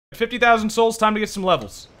50,000 souls, time to get some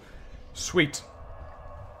levels. Sweet.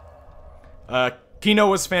 Kino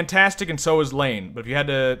was fantastic, and so was Lane. But if you had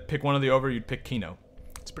to pick one of the over, you'd pick Kino.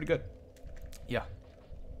 It's pretty good. Yeah.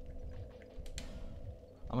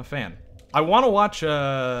 I'm a fan. I want to watch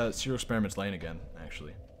Serial Experiments Lane again,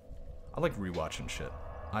 actually. I like rewatching shit.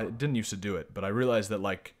 I didn't used to do it, but I realized that,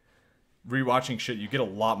 like, rewatching shit, you get a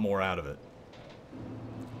lot more out of it.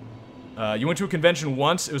 You went to a convention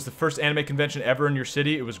once. It was the first anime convention ever in your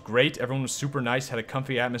city. It was great. Everyone was super nice, had a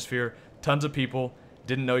comfy atmosphere, tons of people.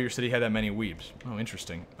 Didn't know your city had that many weebs. Oh,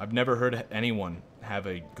 interesting. I've never heard anyone have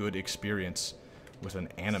a good experience with an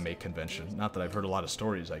anime convention. Not that I've heard a lot of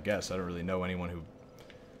stories, I guess. I don't really know anyone who...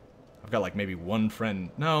 I've got, like, maybe one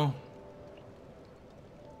friend. No.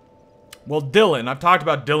 Well, Dylan. I've talked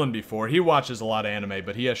about Dylan before. He watches a lot of anime,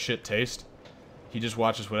 but he has shit taste. He just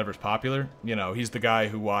watches whatever's popular. You know, he's the guy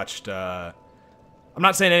who watched, I'm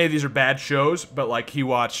not saying any of these are bad shows, but, like, he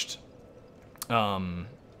watched,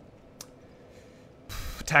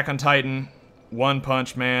 Attack on Titan, One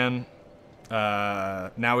Punch Man,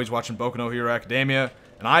 now he's watching Boku no Hero Academia,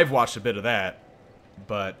 and I've watched a bit of that,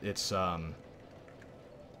 but it's,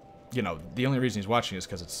 you know, the only reason he's watching is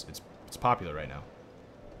because it's popular right now.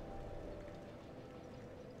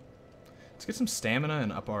 Let's get some stamina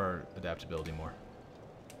and up our adaptability more.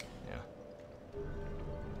 Yeah.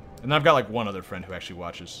 And I've got like one other friend who actually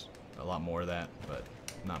watches a lot more of that, but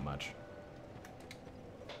not much.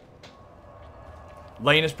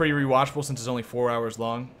 Lane is pretty rewatchable since it's only 4 hours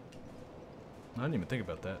long. I didn't even think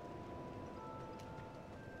about that.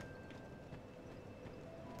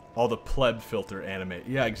 All the pleb filter anime.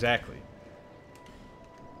 Yeah, exactly.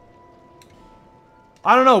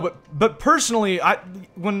 I don't know, but personally,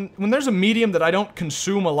 when there's a medium that I don't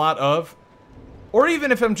consume a lot of, or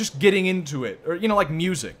even if I'm just getting into it, or, you know, like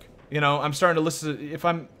music, you know, I'm starting to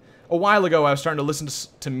listen, a while ago I was starting to listen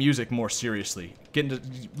to music more seriously,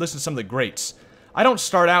 listen to some of the greats. I don't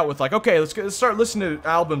start out with like, okay, let's start listening to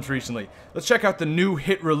albums recently. Let's check out the new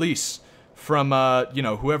hit release from, you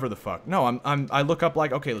know, whoever the fuck. No, I look up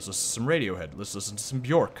like, okay, let's listen to some Radiohead, let's listen to some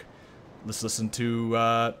Bjork, let's listen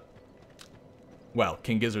to, well,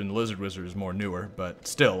 King Gizzard and the Lizard Wizard is more newer, but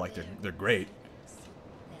still, like, they're great.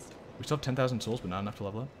 We still have 10,000 souls, but not enough to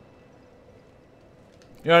level up.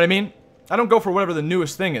 You know what I mean? I don't go for whatever the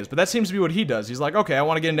newest thing is, but that seems to be what he does. He's like, okay, I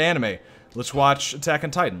want to get into anime. Let's watch Attack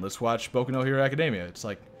on Titan. Let's watch Boku no Hero Academia. It's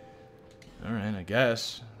like, alright, I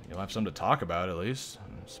guess. You'll have something to talk about, at least,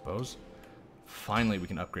 I suppose. Finally, we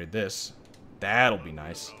can upgrade this. That'll be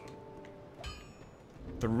nice.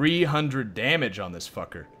 300 damage on this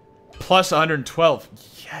fucker. Plus 112.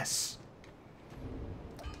 Yes.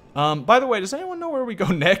 By the way, does anyone know where we go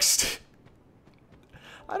next?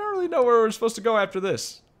 I don't really know where we're supposed to go after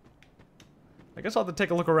this. I guess I'll have to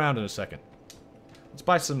take a look around in a second. Let's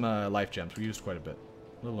buy some life gems. We used quite a bit.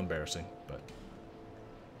 A little embarrassing, but...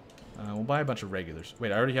 we'll buy a bunch of regulars.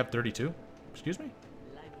 Wait, I already have 32? Excuse me?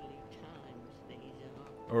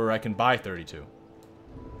 Or I can buy 32.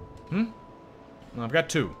 Hmm? No, I've got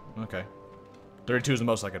 2. Okay. 32 is the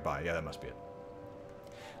most I could buy. Yeah, that must be it.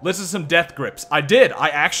 Listen to some Death Grips. I did. I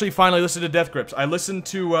actually finally listened to Death Grips. I listened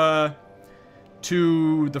to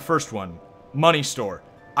the first one, Money Store.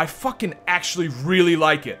 I fucking actually really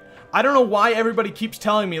like it. I don't know why everybody keeps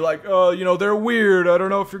telling me like, you know, they're weird. I don't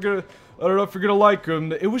know if you're gonna like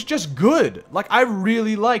them. It was just good. Like, I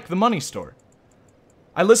really like the Money Store.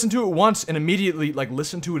 I listened to it once and immediately like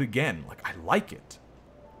listened to it again. Like, I like it.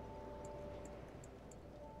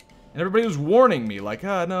 And everybody was warning me, like,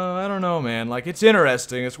 no, I don't know, man. Like, it's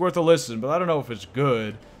interesting, it's worth a listen, but I don't know if it's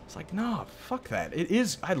good. It's like, no, fuck that. It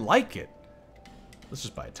is, I like it. Let's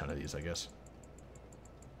just buy a ton of these, I guess.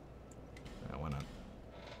 Yeah, why not?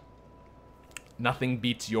 Nothing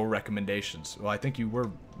beats your recommendations. Well, I think you were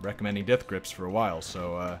recommending Death Grips for a while,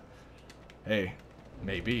 so, hey,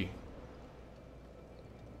 maybe.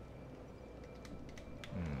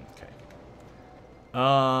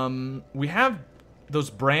 Okay. We have... those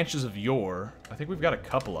branches of yore. I think we've got a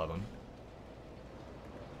couple of them.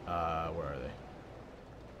 Where are they?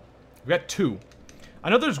 We've got 2. I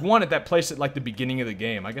know there's one at that place at, like, the beginning of the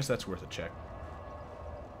game. I guess that's worth a check.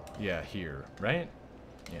 Yeah, here, right?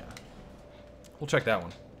 Yeah. We'll check that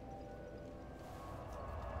one.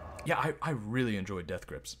 Yeah, I really enjoyed Death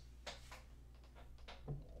Grips.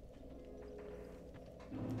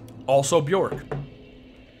 Also Bjork.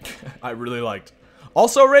 I really liked.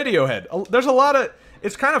 Also Radiohead. There's a lot of...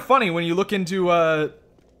 It's kind of funny when you look into,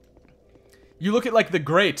 you look at, like, the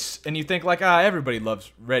greats, and you think, like, everybody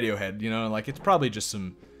loves Radiohead, you know? Like, it's probably just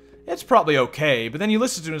some... It's probably okay, but then you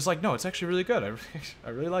listen to it, and it's like, no, it's actually really good. I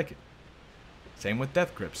really like it. Same with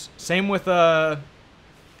Death Grips. Same with,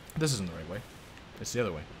 This isn't the right way. It's the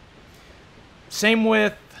other way. Same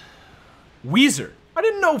with Weezer. I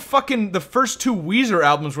didn't know fucking the first 2 Weezer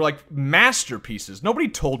albums were like masterpieces. Nobody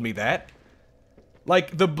told me that.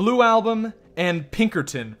 Like, the Blue Album and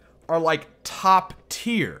Pinkerton are like top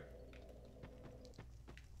tier.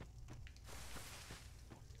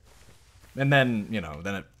 And then, you know,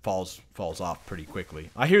 then it falls off pretty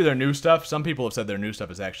quickly. I hear their new stuff. Some people have said their new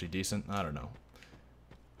stuff is actually decent. I don't know.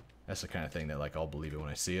 That's the kind of thing that, like, I'll believe it when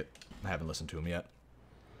I see it. I haven't listened to them yet.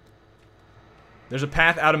 There's a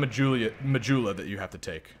path out of Majula that you have to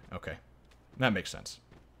take. Okay. That makes sense.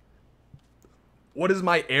 What is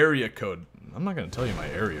my area code? I'm not going to tell you my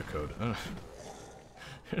area code.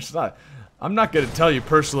 It's not. I'm not going to tell you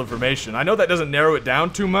personal information. I know that doesn't narrow it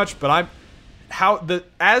down too much, but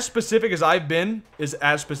as specific as I've been is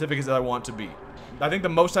as specific as I want to be. I think the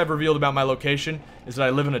most I've revealed about my location is that I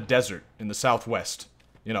live in a desert in the southwest.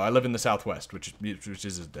 You know, I live in the southwest, which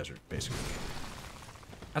is a desert, basically.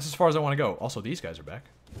 That's as far as I want to go. Also, these guys are back.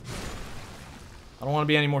 I don't want to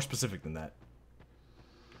be any more specific than that.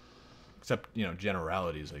 Except, you know,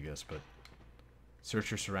 generalities, I guess, but...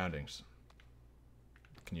 Search your surroundings.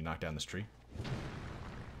 Can you knock down this tree?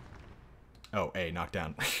 Oh, A, knock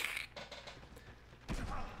down.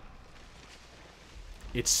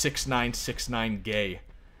 It's 6969 gay.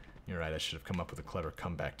 You're right, I should have come up with a clever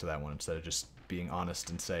comeback to that one instead of just being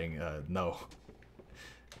honest and saying, no.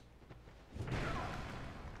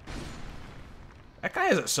 That guy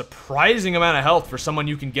has a surprising amount of health for someone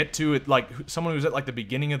you can get to at, like, someone who's at, like, the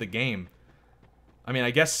beginning of the game. I mean,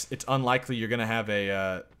 I guess it's unlikely you're gonna have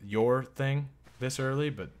a, your thing this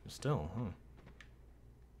early, but still,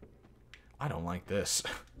 I don't like this.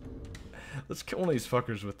 Let's kill one of these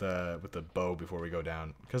fuckers with the bow before we go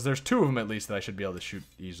down. Because there's 2 of them at least that I should be able to shoot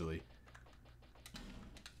easily.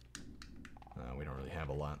 We don't really have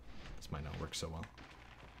a lot. This might not work so well.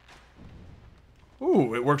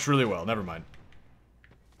 Ooh, it works really well. Never mind.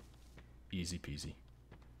 Easy peasy.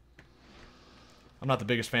 I'm not the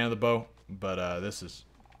biggest fan of the bow, but this is,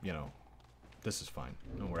 you know, this is fine.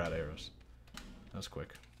 Oh, we're out of arrows. That was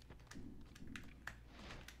quick.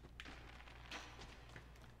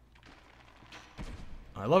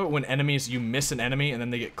 I love it when enemies, you miss an enemy and then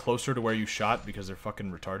they get closer to where you shot because they're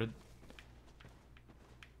fucking retarded.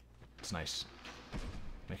 It's nice.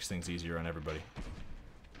 Makes things easier on everybody.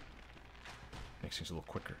 Makes things a little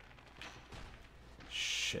quicker.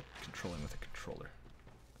 Shit, controlling with a controller.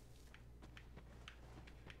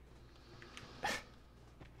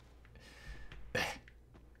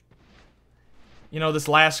 You know, this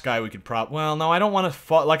last guy we could well, no, I don't want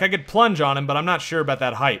to like, I could plunge on him, but I'm not sure about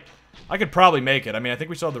that height. I could probably make it. I mean, I think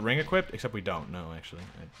we still have the ring equipped, except we don't. No, actually.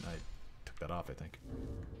 I took that off, I think.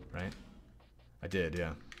 Right? I did,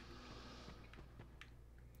 yeah.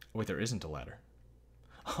 Wait, there isn't a ladder.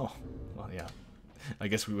 Oh, well, yeah. I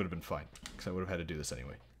guess we would have been fine, because I would have had to do this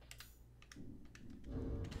anyway.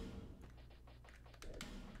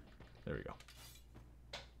 There we go.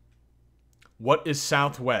 What is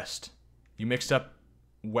southwest? You mixed up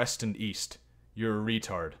west and east. You're a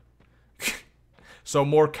retard. So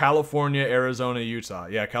more California, Arizona, Utah.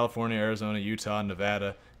 Yeah, California, Arizona, Utah,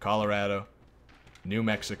 Nevada, Colorado, New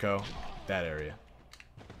Mexico, that area.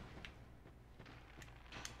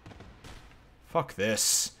 Fuck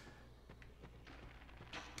this.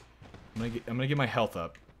 I'm gonna get my health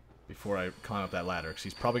up before I climb up that ladder, because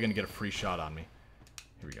he's probably gonna get a free shot on me.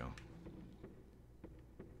 Here we go.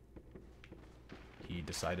 He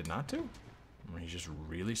decided not to? Or he's just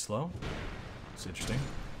really slow? It's interesting.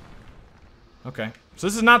 Okay. So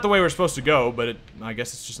this is not the way we're supposed to go, but I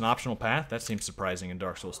guess it's just an optional path. That seems surprising in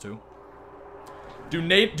Dark Souls 2.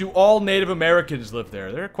 Do all Native Americans live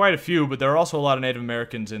there? There are quite a few, but there are also a lot of Native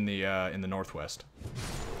Americans in the Northwest.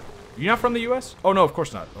 You're not from the U.S.? Oh, no, of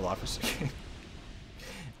course not. Olafus.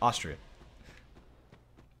 Austria.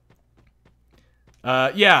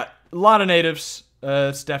 Yeah, a lot of natives.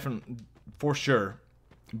 It's definitely, for sure.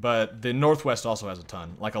 But the Northwest also has a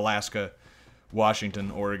ton. Like Alaska,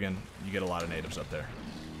 Washington, Oregon. You get a lot of natives up there.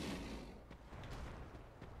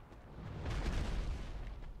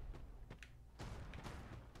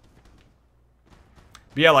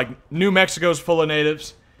 But yeah, like, New Mexico's full of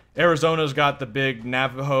natives. Arizona's got the big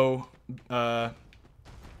Navajo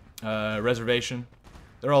reservation.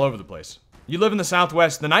 They're all over the place. You live in the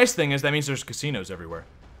Southwest. The nice thing is that means there's casinos everywhere.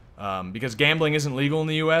 Because gambling isn't legal in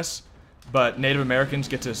the U.S., but Native Americans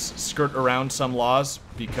get to skirt around some laws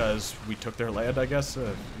because we took their land, I guess.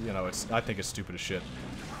 You know, I think it's stupid as shit.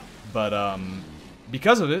 But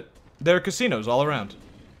because of it, there are casinos all around.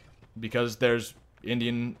 Because there's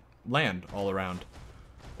Indian land all around.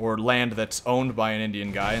 Or land that's owned by an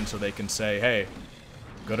Indian guy, and so they can say, hey,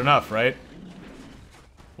 Good enough, right?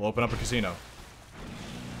 We'll open up a casino.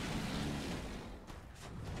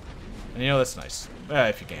 And you know, that's nice.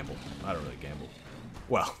 If you gamble. I don't really gamble.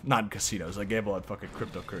 Well, not in casinos. I gamble on fucking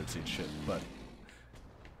cryptocurrency and shit, but...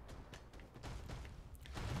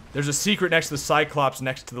 There's a secret next to the Cyclops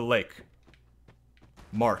next to the lake.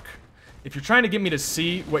 Mark. If you're trying to get me to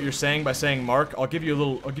see what you're saying by saying Mark, I'll give you a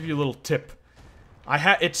little tip.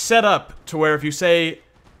 It's set up to where if you say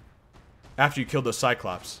after you kill those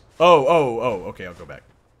Cyclops. Oh, okay, I'll go back.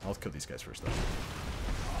 I'll kill these guys first though.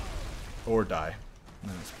 Or die.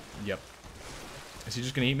 Yep. Is he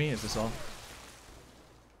just gonna eat me? Is this all?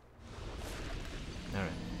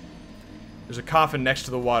 Alright. There's a coffin next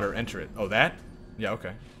to the water. Enter it. Oh, that? Yeah,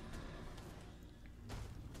 okay.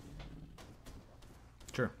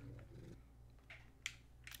 Sure.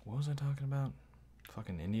 What was I talking about?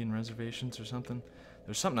 Fucking Indian reservations or something?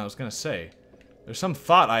 There's something I was gonna say. There's some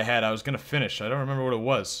thought I had I was gonna finish. I don't remember what it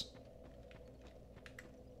was.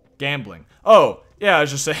 Gambling. Oh, yeah, I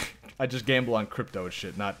was just saying. I just gamble on crypto and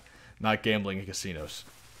shit, not gambling in casinos.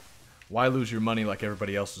 Why lose your money like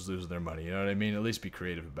everybody else is losing their money? You know what I mean? At least be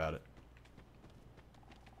creative about it.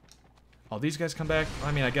 Oh, these guys come back?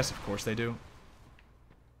 I mean, I guess of course they do.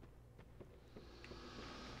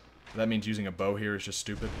 That means using a bow here is just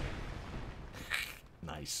stupid.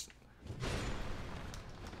 Nice.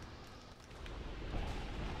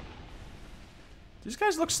 These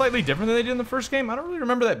guys look slightly different than they did in the first game. I don't really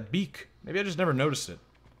remember that beak. Maybe I just never noticed it.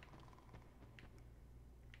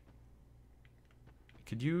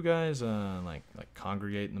 Could you guys, like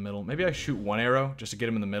congregate in the middle? Maybe I shoot one arrow just to get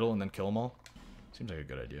them in the middle and then kill them all? Seems like a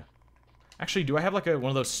good idea. Actually, do I have like one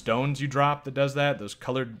of those stones you drop that does that? Those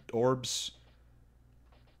colored orbs?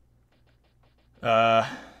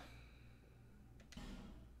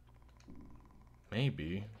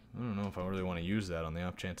 Maybe. I don't know if I really want to use that on the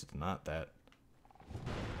off chance it's not that.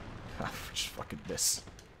 Just fucking miss.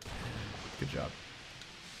 Good job.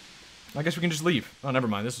 I guess we can just leave. Oh, never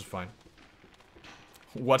mind. This is fine.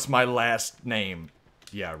 What's my last name?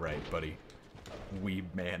 Yeah, right, buddy.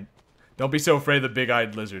 Weeb man. Don't be so afraid of the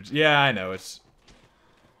big-eyed lizards. Yeah, I know. It's...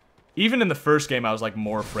 Even in the first game, I was, like,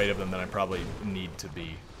 more afraid of them than I probably need to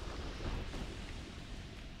be.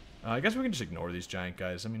 I guess we can just ignore these giant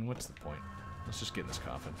guys. I mean, what's the point? Let's just get in this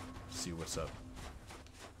coffin. See what's up.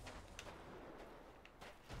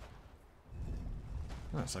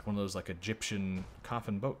 Oh, it's like one of those, like, Egyptian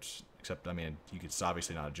coffin boats. Except, I mean, it's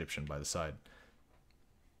obviously not Egyptian by the side.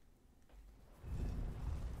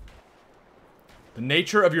 The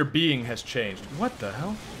nature of your being has changed. What the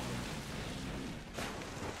hell?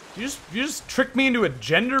 You just tricked me into a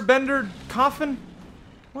gender bender coffin?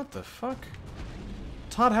 What the fuck?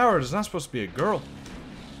 Todd Howard is not supposed to be a girl.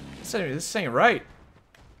 This ain't right.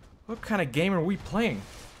 What kind of game are we playing?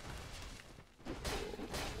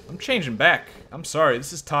 I'm changing back. I'm sorry,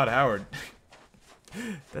 this is Todd Howard.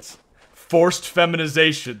 That's forced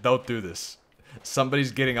feminization. Don't do this.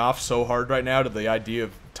 Somebody's getting off so hard right now to the idea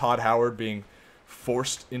of Todd Howard being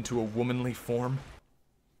forced into a womanly form.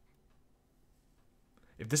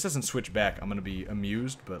 If this doesn't switch back, I'm gonna be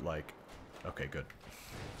amused, but like... Okay, good.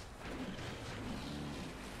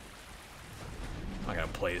 I'm not gonna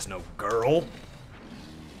play as no girl.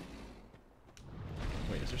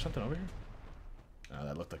 Wait, is there something over here? Oh,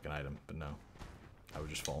 that looked like an item, but no. I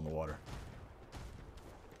would just fall in the water.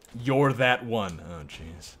 You're that one. Oh,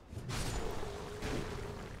 jeez.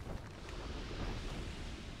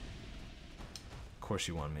 Of course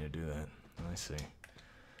you want me to do that. I see.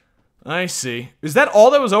 I see. Is that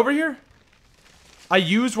all that was over here? I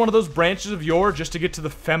used one of those branches of yore just to get to the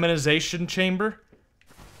feminization chamber?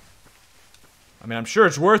 I mean, I'm sure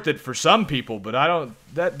it's worth it for some people, but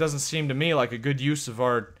that doesn't seem to me like a good use of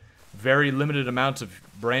our very limited amounts of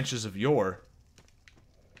branches of yore.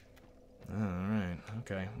 Alright,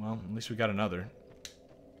 okay. Well, at least we got another.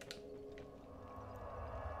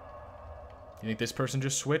 You think this person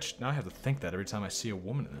just switched? Now I have to think that every time I see a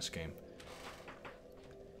woman in this game.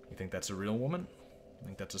 You think that's a real woman? I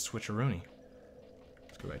think that's a switcheroony.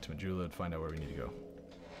 Let's go back to Majula and find out where we need to go.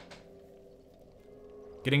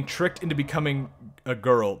 Getting tricked into becoming a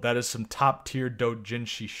girl. That is some top-tier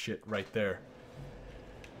doujinshi shit right there.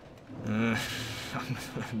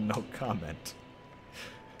 No comment.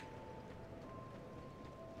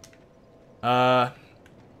 Yeah,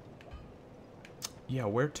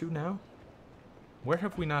 where to now? Where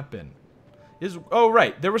have we not been? Oh,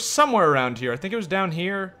 right. There was somewhere around here. I think it was down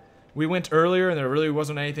here. We went earlier and there really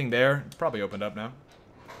wasn't anything there. It's probably opened up now.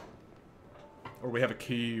 Or we have a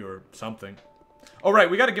key or something. Oh, right.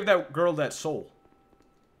 We gotta give that girl that soul.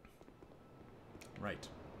 Right.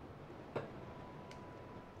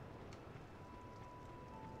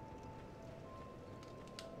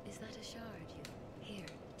 Is that a shard you here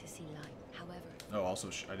to see light? However. Oh, also,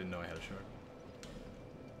 I didn't know I had a shard.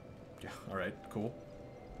 Yeah, alright, cool.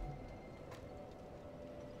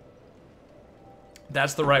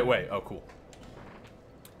 That's the right way. Oh, cool.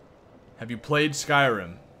 Have you played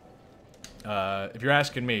Skyrim? If you're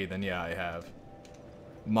asking me, then yeah, I have.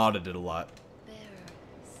 Modded it a lot.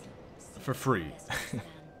 For free.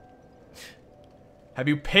 Have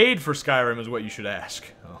you paid for Skyrim is what you should ask.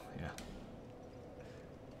 Oh, yeah.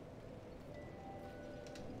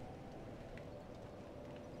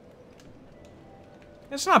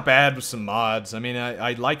 It's not bad with some mods. I mean,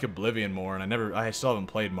 I like Oblivion more, and I still haven't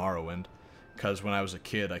played Morrowind. Because when I was a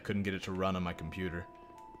kid, I couldn't get it to run on my computer.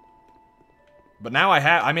 But now I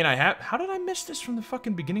have, how did I miss this from the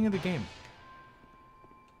fucking beginning of the game?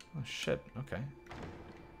 Oh, shit, okay.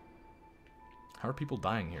 How are people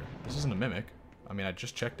dying here? This isn't a mimic. I mean, I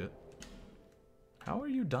just checked it. How are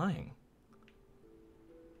you dying?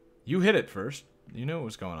 You hit it first. You knew what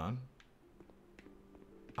was going on.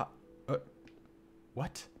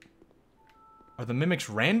 What? Are the mimics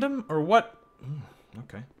random, or what?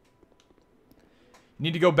 Okay. You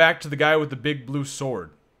need to go back to the guy with the big blue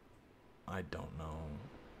sword. I don't know.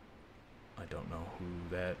 I don't know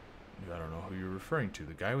who you're referring to.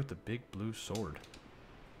 The guy with the big blue sword.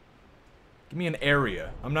 Give me an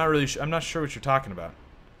area. I'm not sure what you're talking about.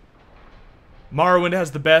 Morrowind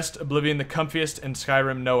has the best, Oblivion the comfiest, and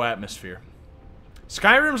Skyrim no atmosphere.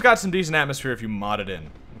 Skyrim's got some decent atmosphere if you mod it in.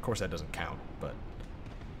 Of course that doesn't count, but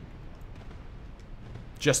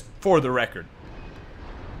just for the record.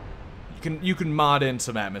 You can mod in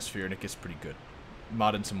some atmosphere and it gets pretty good.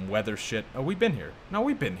 Mod in some weather shit. Oh, we've been here. No,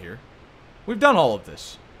 we've been here. We've done all of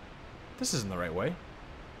this. This isn't the right way.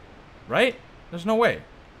 Right? There's no way.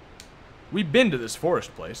 We've been to this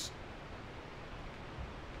forest place.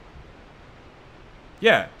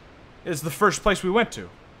 Yeah. It's the first place we went to.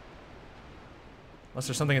 Unless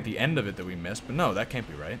there's something at the end of it that we missed. But no, that can't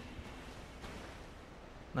be right.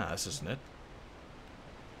 Nah, this isn't it.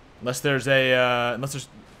 Unless there's a, unless there's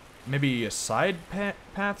maybe a side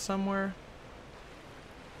path somewhere.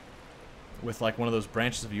 With like one of those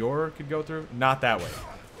branches of Yor could go through. Not that way.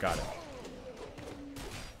 Got it.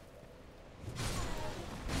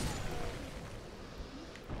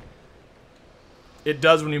 It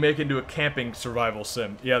does when you make it into a camping survival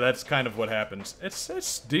sim. Yeah, that's kind of what happens.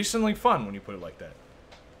 It's decently fun when you put it like that.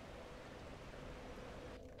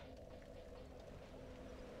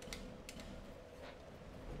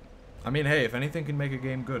 I mean, hey, if anything can make a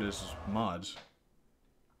game good, it's mods.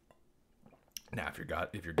 Now,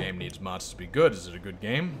 if your game needs mods to be good, is it a good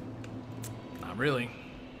game? Not really.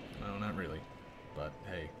 No, not really. But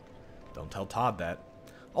hey, don't tell Todd that.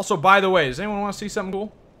 Also, by the way, does anyone want to see something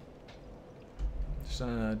cool?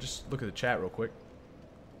 Just look at the chat real quick.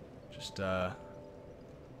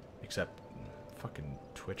 Except, fucking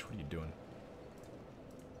Twitch, what are you doing?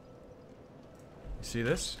 You see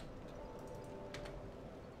this?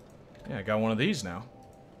 Yeah, I got one of these now.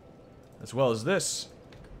 As well as this.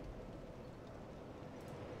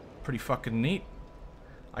 Pretty fucking neat.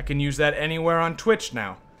 I can use that anywhere on Twitch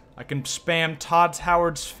now. I can spam Todd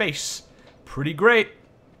Howard's face. Pretty great.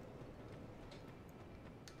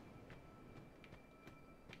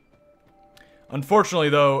 Unfortunately,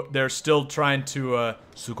 though, they're still trying to,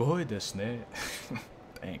 Sugoi desu ne.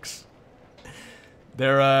 Thanks.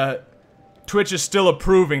 Twitch is still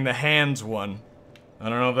approving the hands one. I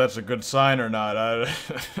don't know if that's a good sign or not.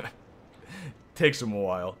 Takes them a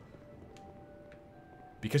while.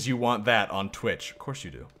 Because you want that on Twitch. Of course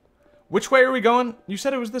you do. Which way are we going? You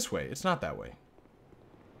said it was this way. It's not that way.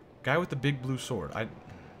 Guy with the big blue sword.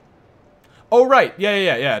 Oh, right.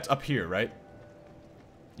 Yeah. It's up here, right?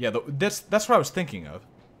 Yeah, that's what I was thinking of.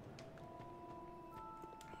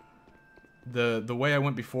 The way I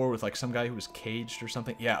went before with like some guy who was caged or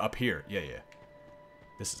something. Yeah, up here. Yeah.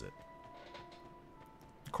 This is it.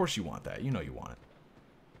 Of course you want that. You know you want it.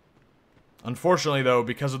 Unfortunately, though,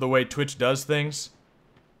 because of the way Twitch does things,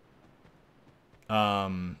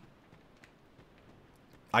 I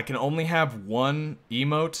can only have one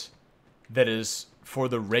emote that is for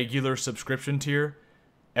the regular subscription tier.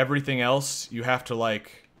 Everything else, you have to,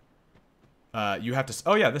 like, oh, yeah,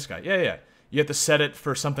 this guy. Yeah. You have to set it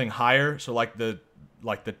for something higher. So, like the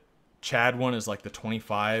Chad one is, like, the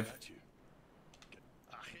 25.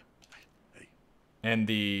 And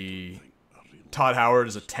the Todd Howard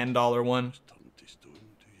is a $10 one.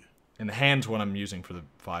 And the hands one I'm using for the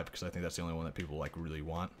 5 because I think that's the only one that people, like, really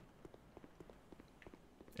want.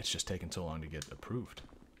 It's just taken so long to get approved.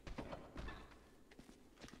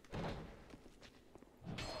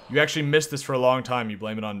 You actually missed this for a long time. You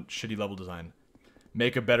blame it on shitty level design.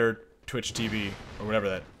 Make a better Twitch TV or whatever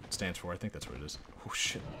that stands for. I think that's what it is. Oh,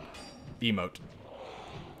 shit. Emote.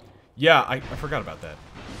 Yeah, I forgot about that.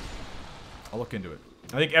 I'll look into it.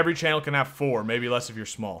 I think every channel can have 4, maybe less if you're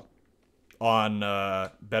small. On,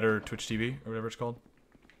 Better Twitch TV, or whatever it's called.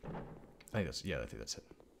 I think that's, yeah, I think that's it.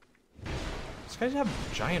 Does this guy have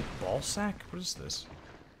a giant ball sack? What is this?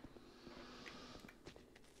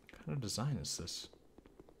 What kind of design is this?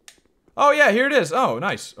 Oh, yeah, here it is. Oh,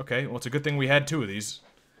 nice. Okay, well, it's a good thing we had 2 of these.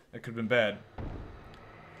 That could have been bad.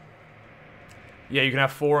 Yeah, you can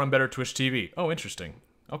have 4 on Better Twitch TV. Oh, interesting.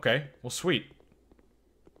 Okay, well, sweet.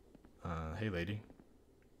 Hey, lady.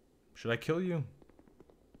 Should I kill you?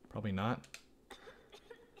 Probably not.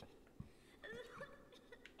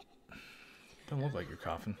 Don't look like you're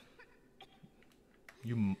coughing.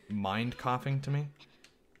 You mind coughing to me?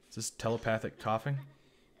 Is this telepathic coughing?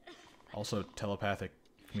 Also telepathic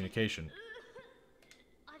communication.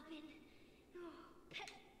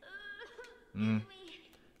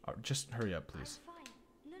 Just hurry up, please. I'm fine.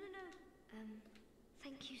 No.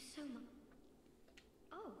 Thank you so much.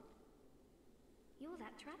 Oh. You're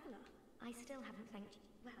that traveler. I still haven't thanked you.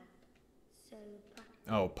 Well, so...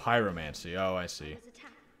 Oh, pyromancy. Oh, I see.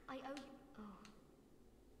 I owe you...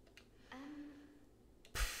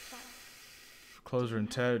 Oh. Clothes are in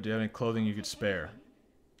tattered. Do you have any clothing you could spare?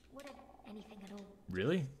 Whatever. Anything at all.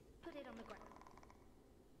 Really? Put it on the ground.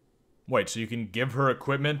 Wait, so you can give her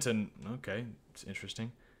equipment and... Okay, it's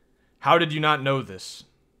interesting. How did you not know this?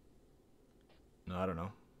 No, I don't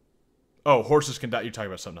know. Oh, horses can die. You're talking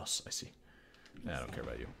about something else. I see. Nah, I don't care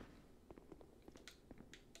about you.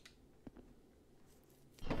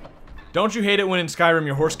 Don't you hate it when in Skyrim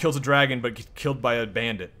your horse kills a dragon but gets killed by a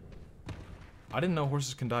bandit? I didn't know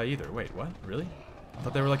horses can die either. Wait, what? Really? I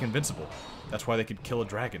thought they were like invincible. That's why they could kill a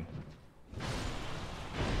dragon.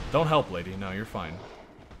 Don't help, lady. No, you're fine.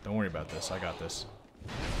 Don't worry about this. I got this.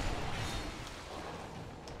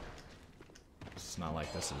 It's not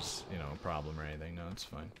like this is, you know, a problem or anything. No, it's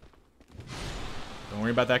fine. Don't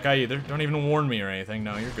worry about that guy either. Don't even warn me or anything.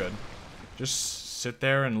 No, you're good. Just sit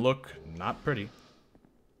there and look not pretty.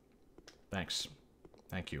 Thanks.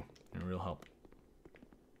 Thank you. You're a real help.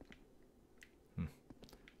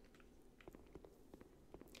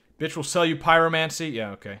 Bitch will sell you pyromancy?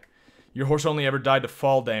 Yeah, okay. Your horse only ever died to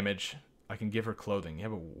fall damage. I can give her clothing. Yeah,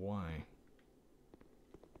 but why?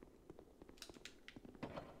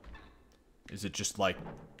 Is it just like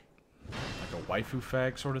a waifu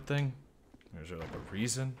fag sort of thing? Or is there like a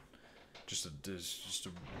reason? Just a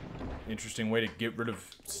interesting way to get rid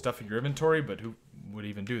of stuff in your inventory, but who would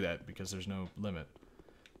even do that? Because there's no limit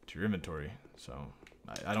to your inventory. So,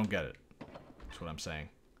 I don't get it. That's what I'm saying.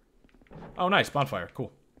 Oh, nice. Bonfire.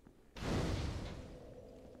 Cool.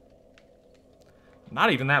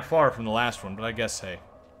 Not even that far from the last one, but I guess, hey,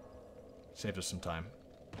 saved us some time.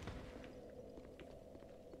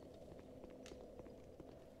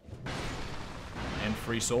 And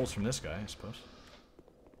free souls from this guy, I suppose.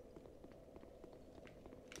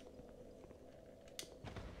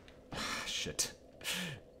 Shit.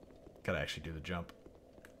 Gotta actually do the jump.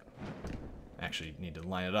 Actually need to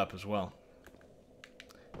line it up as well.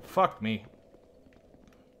 Fuck me.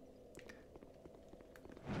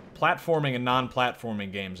 Platforming and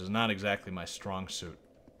non-platforming games is not exactly my strong suit.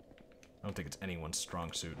 I don't think it's anyone's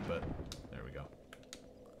strong suit, but there we go.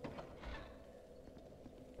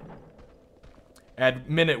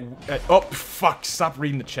 Oh, fuck, stop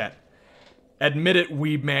reading the chat. Admit it,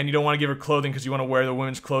 weeb man, you don't want to give her clothing because you want to wear the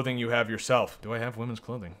women's clothing you have yourself. Do I have women's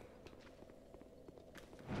clothing?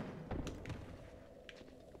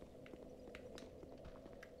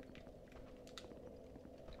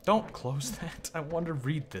 Don't close that. I want to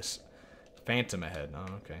read this. Phantom ahead.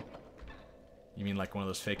 Oh, okay. You mean like one of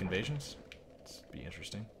those fake invasions? This would be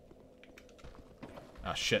interesting.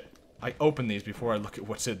 Ah, shit. I open these before I look at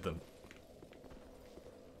what's in them.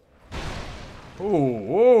 Ooh,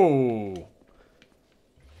 ooh.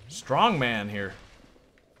 Strong man here.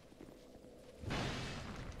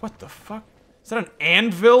 What the fuck? Is that an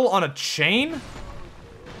anvil on a chain?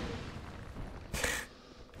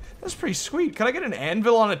 That's pretty sweet. Can I get an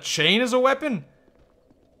anvil on a chain as a weapon?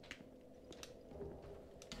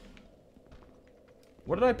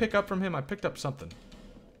 What did I pick up from him? I picked up something.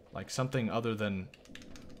 Like something other than...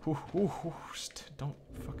 Don't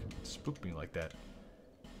fucking spook me like that.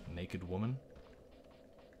 Naked woman?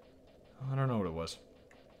 I don't know what it was.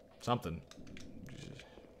 Something.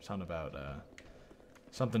 Something about,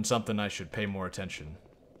 something I should pay more attention.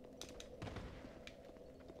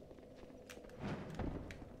 Yeah,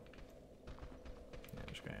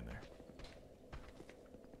 there's a guy in there.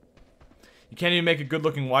 You can't even make a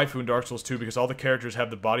good-looking waifu in Dark Souls 2 because all the characters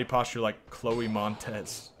have the body posture like Chloe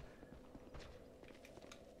Montez.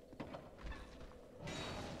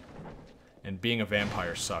 And being a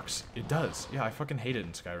vampire sucks. It does. Yeah, I fucking hate it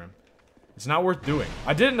in Skyrim. It's not worth doing.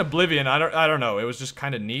 I did it in Oblivion. I don't know. It was just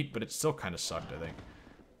kind of neat, but it still kind of sucked, I think.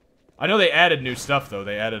 I know they added new stuff, though.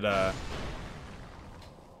 They added,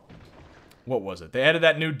 what was it? They added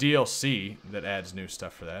that new DLC that adds new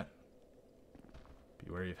stuff for that.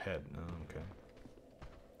 Be wary of head. Oh, okay.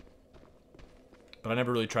 But I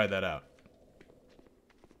never really tried that out.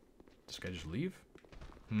 This guy just leave?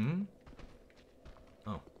 Hmm?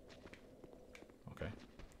 Oh. Okay.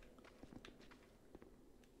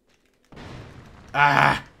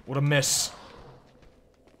 Ah! What a miss.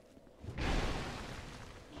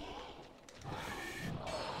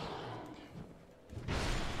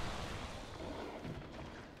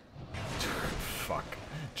 Fuck.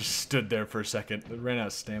 Just stood there for a second. It ran out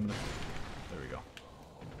of stamina. There we go.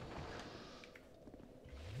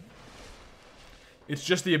 It's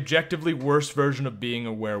just the objectively worst version of being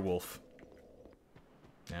a werewolf.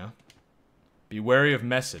 Yeah. Be wary of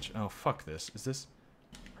message. Oh, fuck this. Is this...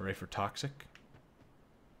 Hooray for toxic?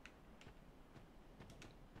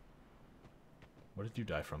 What did you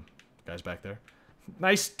die from? Guys back there?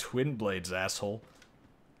 Nice twin blades, asshole.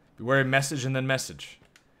 Be wary of message and then message.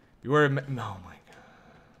 Be wary of... Oh my god.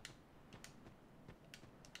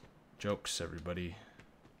 Jokes, everybody.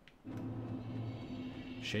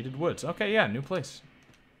 Shaded Woods. Okay, yeah, new place.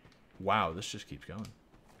 Wow, this just keeps going.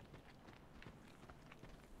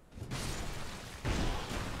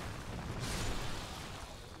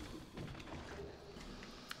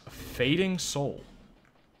 A fading soul.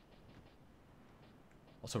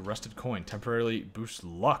 Also, rusted coin. Temporarily boosts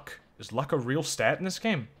luck. Is luck a real stat in this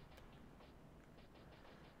game?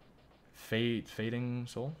 Fading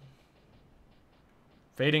soul?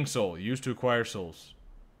 Fading soul. Used to acquire souls.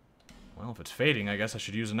 Well, if it's fading, I guess I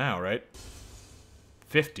should use it now, right?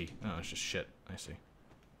 50. Oh, it's just shit. I see.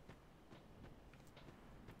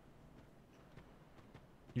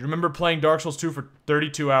 You remember playing Dark Souls 2 for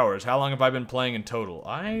 32 hours. How long have I been playing in total?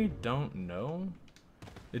 I don't know.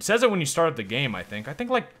 It says it when you start the game, I think. I think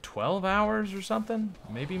like 12 hours or something.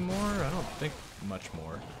 Maybe more. I don't think much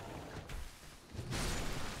more.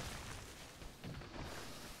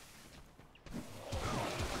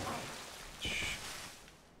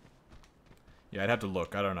 Yeah, I'd have to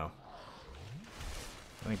look. I don't know.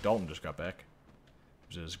 I think Dalton just got back.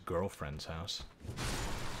 He was at his girlfriend's house.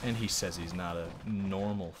 And he says he's not a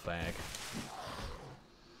normal fag.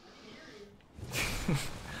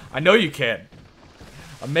 I know you can.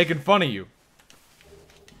 I'm making fun of you.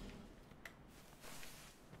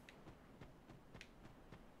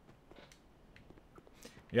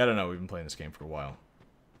 Yeah, I don't know. We've been playing this game for a while.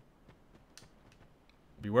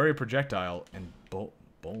 Be wary of projectile and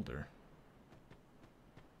boulder.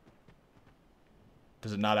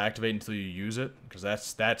 Does it not activate until you use it? Because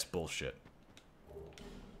that's bullshit.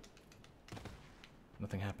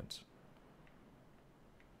 Nothing happens.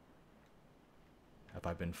 Have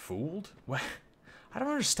I been fooled? What? I don't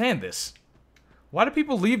understand this. Why do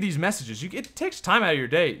people leave these messages? It takes time out of your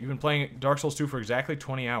day. You've been playing Dark Souls 2 for exactly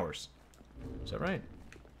 20 hours. Is that right?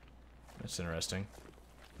 That's interesting.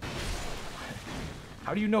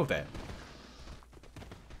 How do you know that?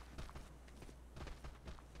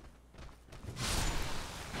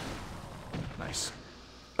 Nice.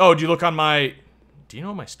 Oh, do you look on my... Do you know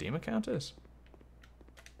what my Steam account is?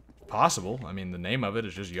 Possible. I mean, the name of it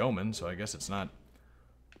is just Yeoman, so I guess it's not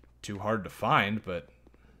too hard to find, but...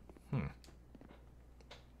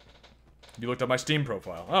 You looked up my Steam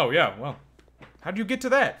profile. Oh, yeah, well. How'd you get to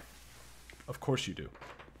that? Of course you do.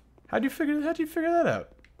 How'd you figure that out?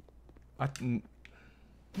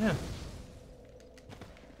 Yeah.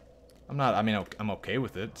 I'm okay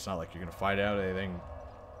with it. It's not like you're gonna find out anything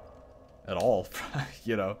at all.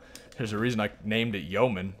 You know, there's a reason I named it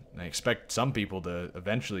Yeoman. And I expect some people to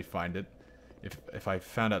eventually find it if I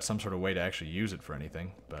found out some sort of way to actually use it for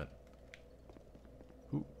anything, but...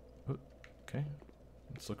 Ooh, okay.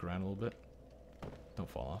 Let's look around a little bit. Don't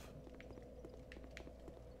fall off.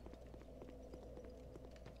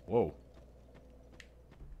 Whoa.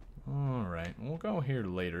 Alright, we'll go here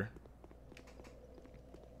later.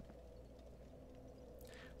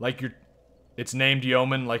 Like your... It's named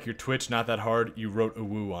Yeoman, like your Twitch, not that hard. You wrote a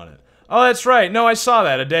woo on it. Oh, that's right. No, I saw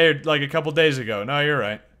that a couple days ago. No, you're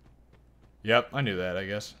right. Yep, I knew that, I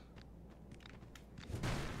guess.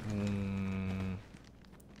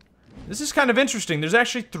 This is kind of interesting. There's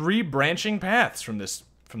actually 3 branching paths from this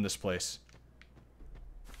place.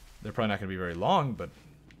 They're probably not going to be very long, but...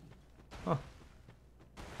 Huh.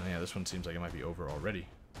 Oh, yeah, this one seems like it might be over already.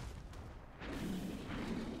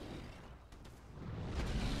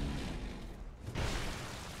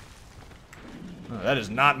 Oh, that is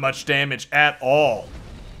not much damage at all.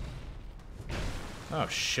 Oh,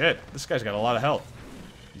 shit. This guy's got a lot of health.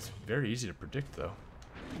 He's very easy to predict, though.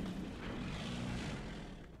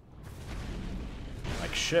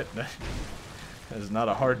 Like, shit. That is not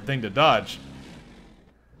a hard thing to dodge.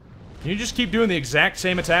 Can you just keep doing the exact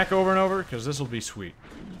same attack over and over? Because this will be sweet.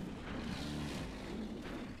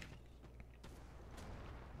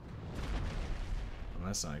 Well,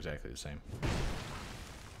 that's not exactly the same.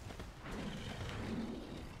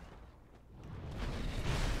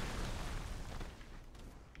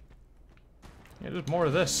 Yeah, just more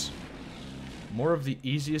of this. More of the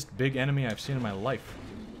easiest big enemy I've seen in my life.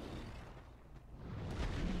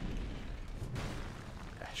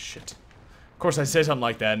 Ah, shit. Of course, I say something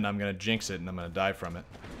like that, and I'm gonna jinx it, and I'm gonna die from it.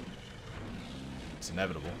 It's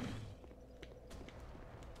inevitable.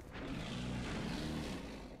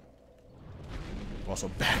 I've also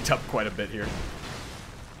backed up quite a bit here.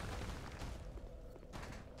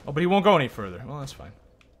 Oh, but he won't go any further. Well, that's fine.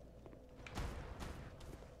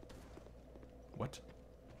 What?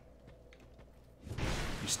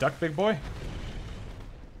 You stuck, big boy?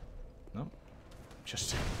 No.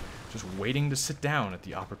 Just waiting to sit down at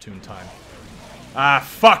the opportune time. Ah,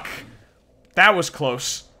 fuck! That was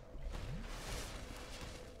close.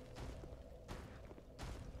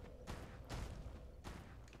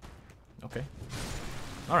 Okay.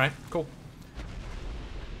 Alright, cool.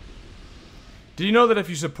 Do you know that if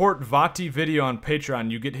you support Vati Video on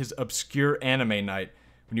Patreon, you get his obscure anime night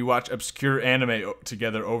when you watch obscure anime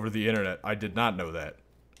together over the internet? I did not know that.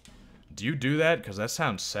 Do you do that? Because that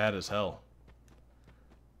sounds sad as hell.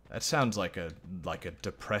 That sounds like a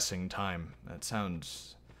depressing time. That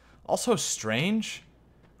sounds also strange.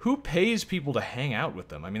 Who pays people to hang out with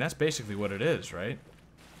them? I mean, that's basically what it is, right?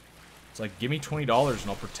 It's like, give me $20 and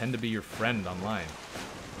I'll pretend to be your friend online.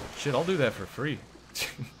 Shit, I'll do that for free.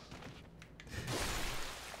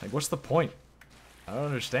 Like, what's the point? I don't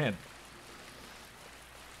understand.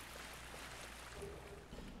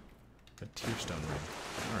 A tearstone ring.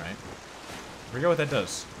 Alright. I forget what that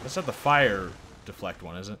does. That's not the fire deflect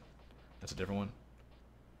one, is it? That's a different one.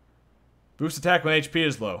 Boost attack when HP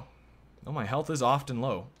is low. Oh, my health is often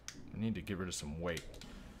low. I need to get rid of some weight.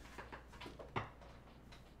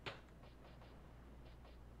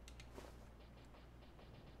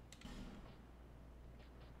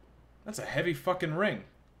 That's a heavy fucking ring.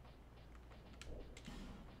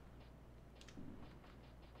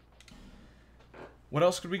 What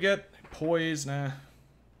else could we get? Poise, nah.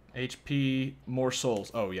 HP, more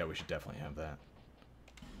souls. Oh yeah, we should definitely have that.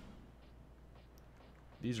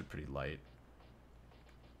 These are pretty light.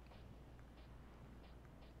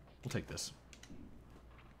 We'll take this.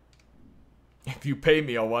 If you pay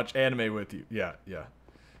me, I'll watch anime with you. Yeah, yeah.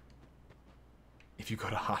 If you go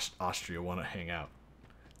to Austria, want to hang out.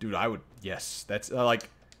 Dude, I would, yes. That's, like,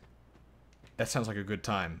 that sounds like a good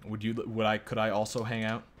time. Could I also hang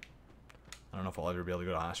out? I don't know if I'll ever be able to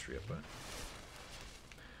go to Austria, but...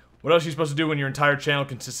 What else are you supposed to do when your entire channel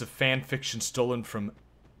consists of fan fiction stolen from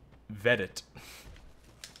Reddit?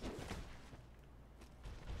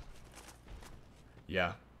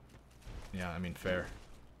 Yeah. Yeah, I mean, fair.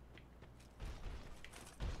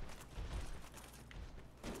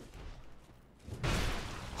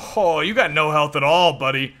 Oh, you got no health at all,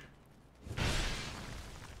 buddy.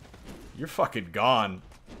 You're fucking gone.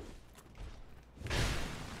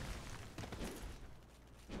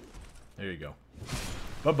 There you go.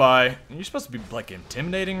 Bye-bye. You're supposed to be, like,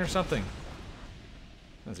 intimidating or something.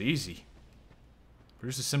 That's easy.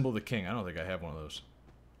 Produce a symbol of the king. I don't think I have one of those.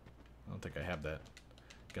 I don't think I have that.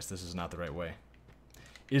 Guess this is not the right way.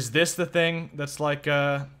 Is this the thing that's like,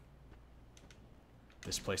 this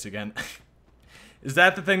place again? Is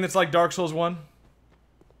that the thing that's like Dark Souls 1?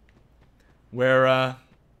 Where,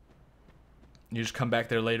 you just come back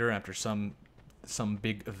there later after some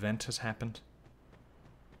big event has happened?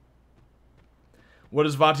 What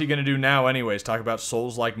is Vati gonna do now anyways? Talk about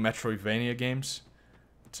Souls-like Metroidvania games?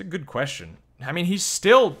 It's a good question. I mean, he's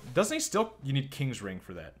still... Doesn't he still... You need King's Ring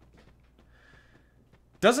for that.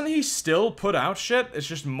 Doesn't he still put out shit? It's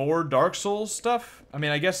just more Dark Souls stuff? I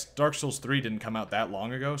mean, I guess Dark Souls 3 didn't come out that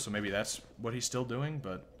long ago, so maybe that's what he's still doing,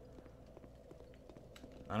 but...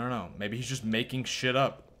 I don't know. Maybe he's just making shit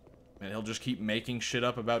up. And he'll just keep making shit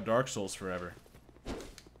up about Dark Souls forever.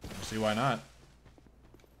 We'll see why not.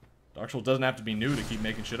 Dark Souls doesn't have to be new to keep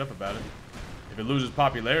making shit up about it. If it loses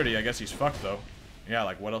popularity, I guess he's fucked, though. Yeah,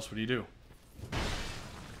 like, what else would he do?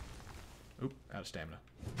 Oop, out of stamina.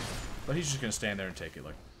 But he's just gonna stand there and take it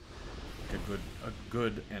like a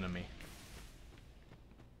good enemy.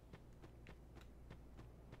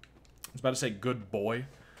 I was about to say good boy,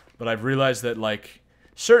 but I've realized that, like,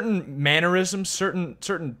 certain mannerisms,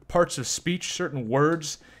 certain parts of speech, certain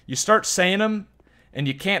words, you start saying them, and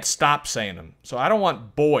you can't stop saying them. So I don't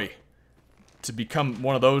want boy to become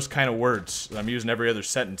one of those kind of words that I'm using every other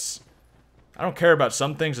sentence. I don't care about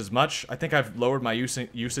some things as much. I think I've lowered my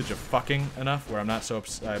usage of fucking enough where I'm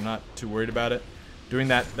not too worried about it. Doing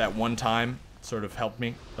that one time sort of helped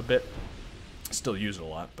me a bit. Still use it a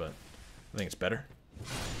lot, but I think it's better.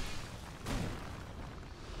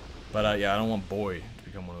 But yeah, I don't want boy to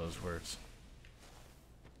become one of those words.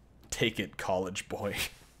 Take it, college boy.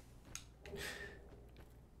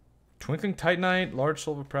 Twinkling Titanite, large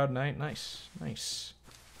soul of a proud knight. Nice, nice.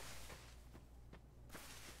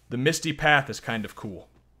 The Misty Path is kind of cool.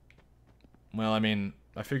 Well, I mean,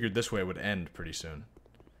 I figured this way would end pretty soon.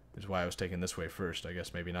 Which is why I was taking this way first. I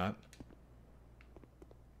guess maybe not.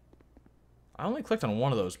 I only clicked on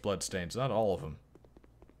one of those bloodstains, not all of them.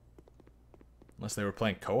 Unless they were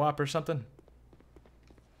playing co-op or something.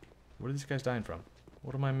 What are these guys dying from?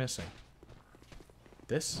 What am I missing?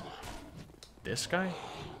 This? This guy?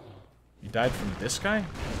 You died from this guy?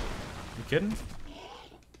 You kidding?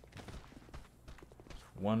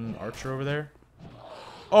 One archer over there.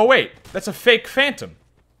 Oh wait, that's a fake phantom.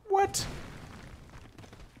 What?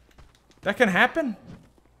 That can happen?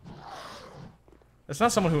 That's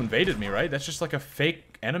not someone who invaded me, right? That's just like a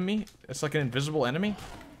fake enemy? It's like an invisible enemy?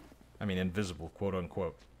 I mean, invisible, quote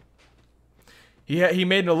unquote. He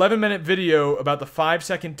made an 11-minute video about the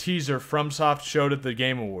 5-second teaser FromSoft showed at the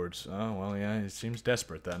Game Awards. Oh, well, yeah, it seems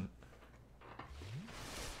desperate then.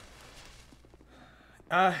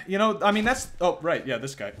 You know, I mean, that's... Oh, right, yeah,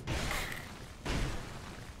 this guy.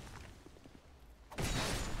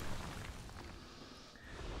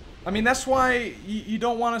 I mean, that's why you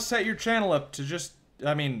don't want to set your channel up to just...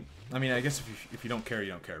 I mean, I guess if you don't care, you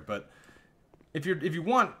don't care. But if you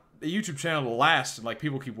want a YouTube channel to last and, like,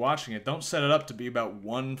 people keep watching it, don't set it up to be about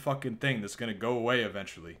one fucking thing that's going to go away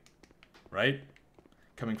eventually. Right?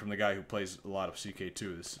 Coming from the guy who plays a lot of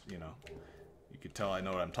CK2, this, you know, you could tell I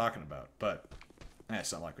know what I'm talking about. But...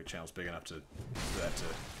 it's not like my channel's big enough for that to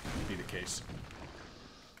be the case.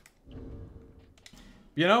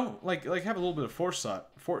 You know, like have a little bit of foresight.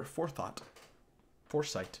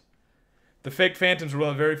 The fake phantoms are one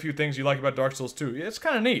of the very few things you like about Dark Souls 2. Yeah, it's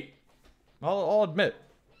kind of neat. I'll admit.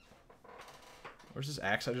 Where's this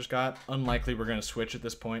axe I just got? Unlikely we're gonna switch at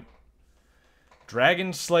this point.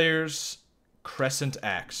 Dragon Slayer's Crescent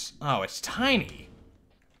Axe. Oh, it's tiny.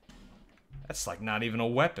 That's like not even a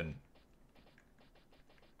weapon.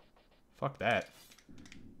 Fuck that.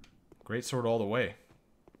 Great sword all the way.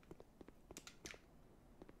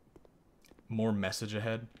 More message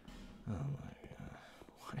ahead. Oh my god.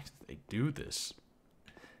 Why did they do this?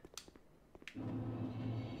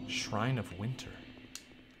 Shrine of Winter.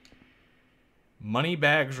 Money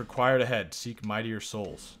bags required ahead. Seek mightier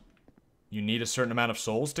souls. You need a certain amount of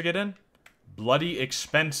souls to get in? Bloody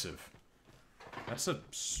expensive. That's a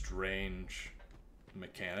strange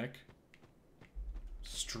mechanic.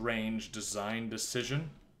 Strange design decision.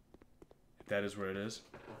 If that is where it is.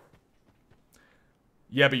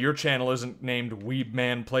 Yeah, but your channel isn't named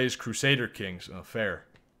Weebman Plays Crusader Kings. Oh, fair.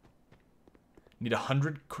 Need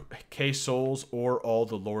 100k souls or all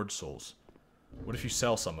the Lord souls. What if you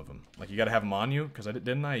sell some of them? Like, you gotta have them on you? Because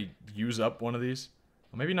didn't I use up one of these?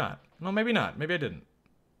 Well, maybe not. No, maybe not. Maybe I didn't.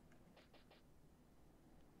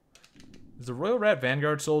 Is the Royal Rat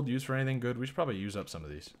Vanguard soul used for anything good? We should probably use up some of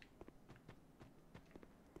these.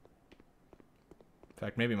 In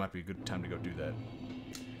fact, maybe it might be a good time to go do that.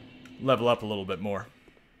 Level up a little bit more.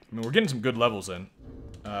 I mean, we're getting some good levels in.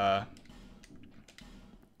 Yeah,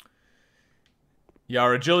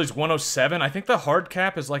 our agility's 107. I think the hard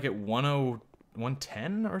cap is like at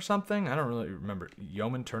 110 or something. I don't really remember.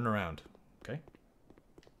 Yeoman, turn around. Okay.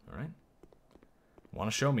 Alright. Want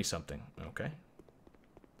to show me something. Okay.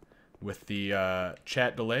 With the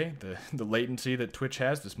chat delay, the latency that Twitch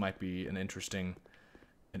has, this might be an interesting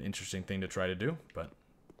thing to try to do, but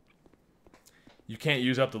you can't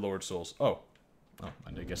use up the Lord Souls. Oh,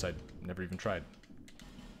 I guess I never even tried.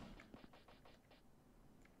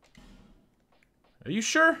 Are you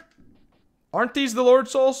sure? Aren't these the Lord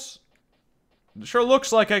Souls? It sure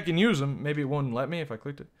looks like I can use them. Maybe it wouldn't let me if I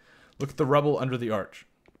clicked it. Look at the rubble under the arch.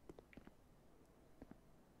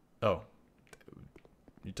 Oh.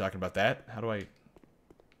 You talking about that? How do I...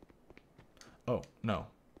 Oh, no.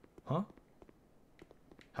 Huh?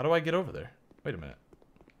 How do I get over there? Wait a minute.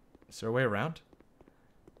 Is there a way around?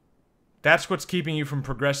 That's what's keeping you from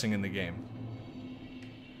progressing in the game.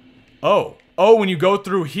 Oh. Oh, when you go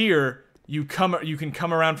through here, you can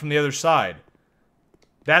come around from the other side.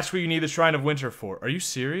 That's what you need the Shrine of Winter for. Are you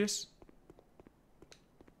serious?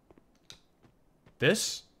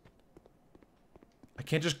 This? I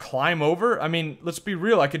can't just climb over? I mean, let's be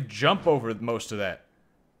real, I could jump over most of that.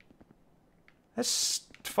 That's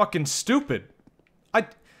fucking stupid. I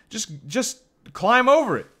just climb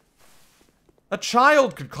over it. A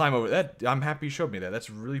child could climb over that. I'm happy you showed me that. That's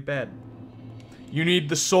really bad. You need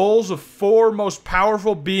the souls of 4 most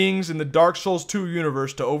powerful beings in the Dark Souls 2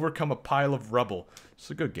 universe to overcome a pile of rubble. It's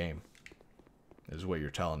a good game. This is what you're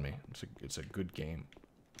telling me. It's a good game.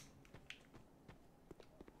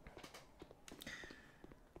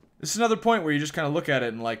 This is another point where you just kind of look at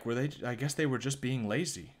it and like, I guess they were just being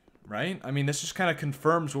lazy, right? I mean, this just kind of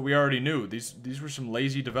confirms what we already knew. These were some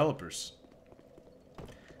lazy developers.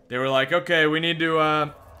 They were like, okay, we need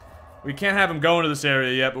to, we can't have him go into this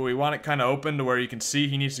area yet, but we want it kind of open to where you can see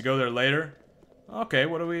he needs to go there later. Okay,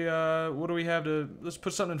 what do we have to... Let's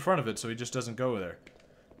put something in front of it so he just doesn't go there.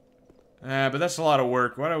 But that's a lot of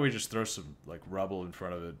work. Why don't we just throw some, like, rubble in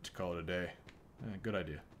front of it to call it a day? Good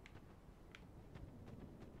idea.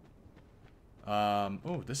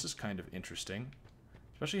 Oh, this is kind of interesting.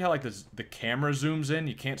 Especially how, like, the camera zooms in.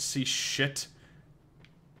 You can't see shit.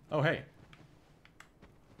 Oh, hey.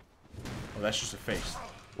 Oh, that's just a face.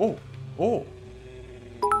 Oh, oh.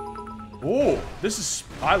 Oh, this is...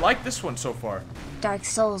 I like this one so far. Dark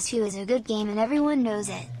Souls 2 is a good game and everyone knows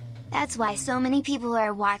it. That's why so many people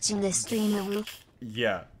are watching this stream.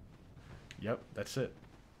 Yeah. Yep, that's it.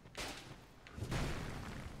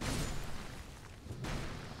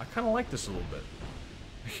 I kind of like this a little bit.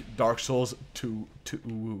 Dark Souls 2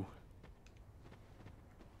 woo.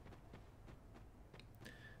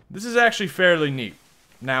 This is actually fairly neat.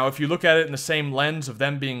 Now, if you look at it in the same lens of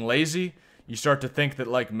them being lazy, you start to think that,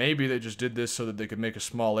 like, maybe they just did this so that they could make a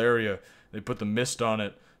small area. They put the mist on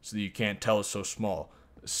it so that you can't tell it's so small.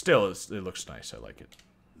 Still, it looks nice. I like it.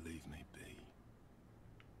 Leave me be.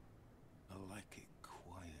 I like it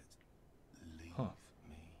quiet. Leave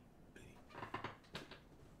me be.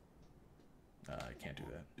 I can't do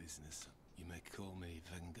that. Business. You may call me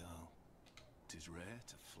Vengal. 'Tis rare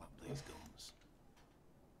to flap these guns.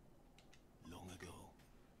 Long ago,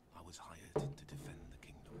 I was hired to defend the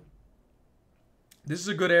kingdom. This is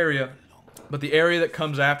a good area, but the area that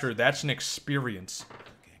comes after, that's an experience.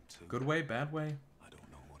 Good way, bad way? I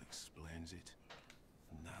don't know what explains it.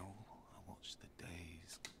 Now I watch the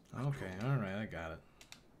days. Okay, alright, I got it.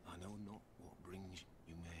 I know not what brings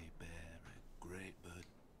you may bear a great bird,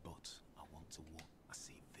 but I want to walk. I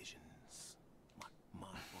see visions. My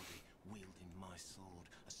body wielding my sword.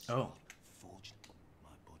 A sword forged.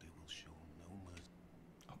 My body will show no mercy.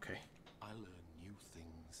 Okay. I learn new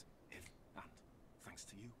things, and thanks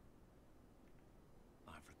to you,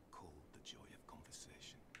 I've recalled the joy of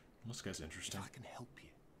conversation. This guy's interesting. If I can help you.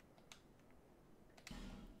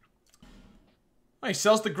 Oh, he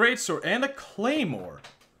sells the greatsword and a claymore.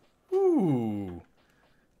 Ooh.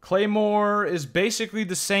 Claymore is basically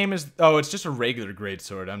the same as... Oh, it's just a regular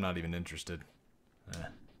greatsword. I'm not even interested.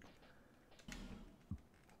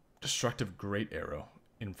 Destructive great arrow.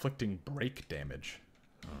 Inflicting break damage.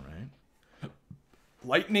 Alright.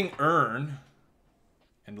 Lightning urn.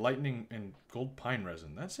 And lightning and gold pine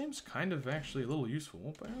resin. That seems kind of actually a little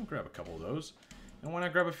useful. I'll grab a couple of those. And why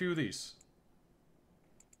not grab a few of these?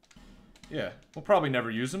 Yeah, we'll probably never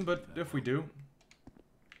use them, but if we do...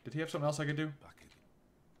 Did he have something else I could do?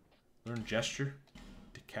 Learn gesture.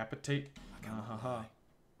 Decapitate. I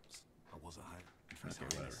was a high. Okay,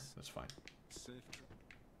 whatever. That's fine.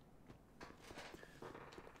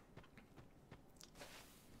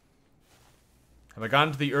 Have I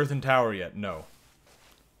gotten to the earthen tower yet? No.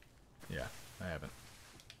 Yeah, I haven't.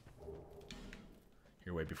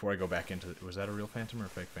 Here, wait, before I go back into it, was that a real phantom or a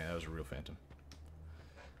fake phantom? That was a real phantom.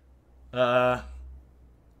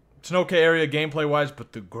 It's an okay area gameplay-wise,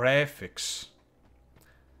 but the graphics...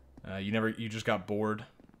 you just got bored.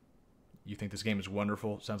 You think this game is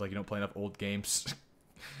wonderful. Sounds like you don't play enough old games.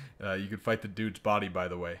 You could fight the dude's body, by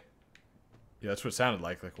the way. Yeah, that's what it sounded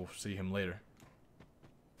like. Like, we'll see him later.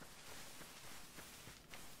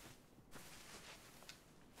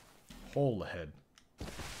 Hole ahead.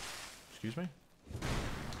 Excuse me?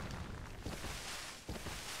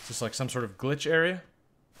 Is this like some sort of glitch area?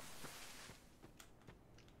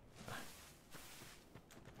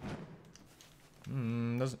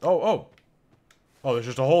 Doesn't... Oh, there's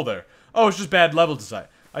just a hole there. Oh, it's just bad level design.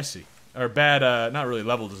 I see. Or bad, not really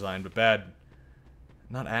level design, but bad...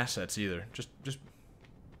 Not assets either. Just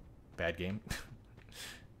bad game.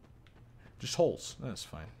 Just holes. That's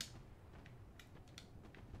fine.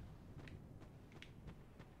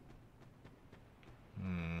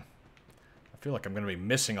 I feel like I'm gonna be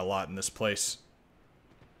missing a lot in this place.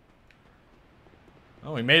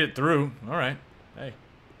 Oh, we made it through. Alright. Hey.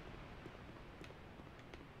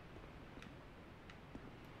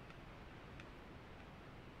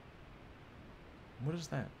 What is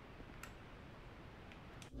that?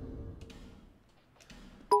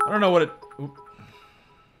 I don't know what it... Ooh.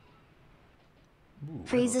 Ooh,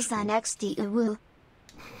 Freeze us on XD woo.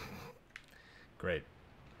 Great.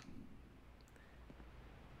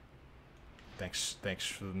 Thanks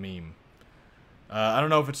for the meme. I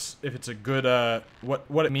don't know if it's a good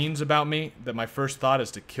what it means about me that my first thought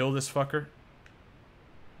is to kill this fucker.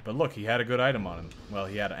 But look, he had a good item on him. Well,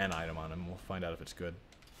 he had an item on him. We'll find out if it's good.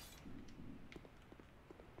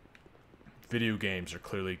 Video games are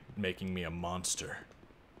clearly making me a monster.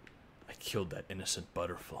 I killed that innocent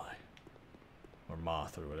butterfly. Or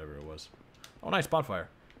moth, or whatever it was. Oh, nice, bonfire.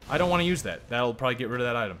 I don't want to use that. That'll probably get rid of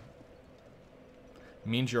that item. It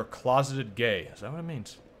means you're closeted gay. Is that what it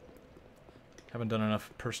means? Haven't done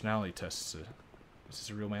enough personality tests. Is this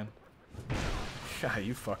a real man? Yeah,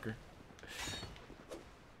 you fucker.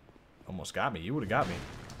 Almost got me. You would have got me.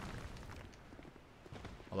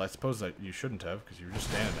 Well, I suppose that you shouldn't have, because you were just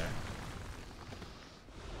standing there.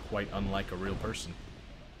 Quite unlike a real person.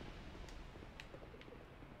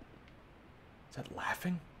 Is that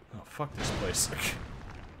laughing? Oh, fuck this place.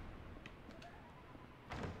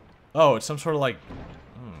 Oh, it's some sort of like...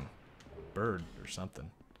 bird or something.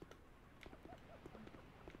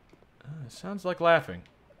 It sounds like laughing.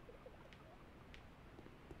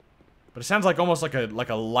 But it sounds like almost like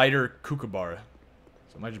a lighter kookaburra.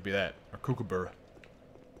 So it might just be that. Or kookaburra.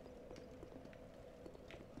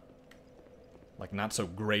 Like not so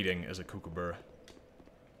grating as a kookaburra.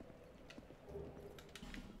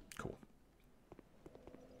 Cool.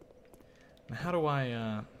 Now how do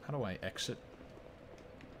I exit?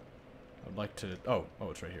 I would like to... Oh,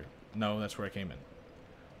 it's right here. No, that's where I came in.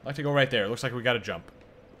 I'd like to go right there. It looks like we gotta jump.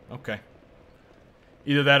 Okay.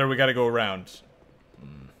 Either that or we gotta go around.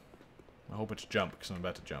 I hope it's jump, because I'm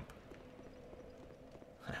about to jump.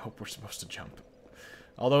 I hope we're supposed to jump.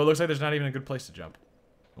 Although it looks like there's not even a good place to jump.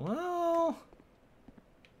 Well,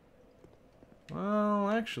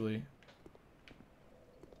 actually...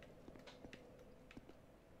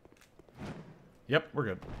 Yep, we're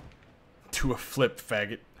good. Do a flip,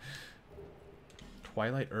 faggot.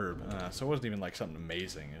 Twilight herb. So it wasn't even like something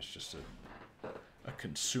amazing. It's just a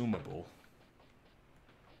consumable.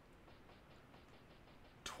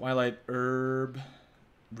 Twilight herb.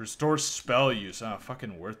 Restores spell use. Ah,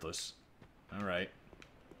 fucking worthless. Alright.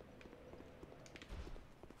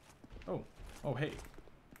 Oh, hey.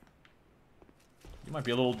 You might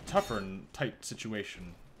be a little tougher in a tight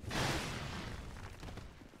situation.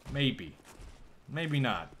 Maybe. Maybe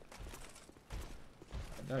not.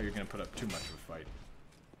 I doubt you're gonna put up too much of a fight.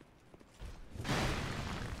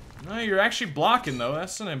 No, you're actually blocking, though.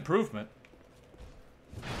 That's an improvement.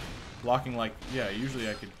 Blocking like... Yeah, usually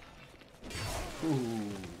I could... Ooh,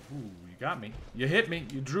 you got me. You hit me.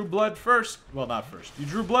 You drew blood first. Well, not first. You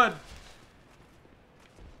drew blood.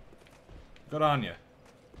 Good on you.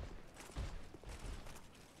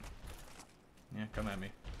 Yeah, come at me.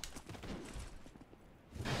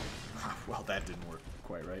 Well, that didn't work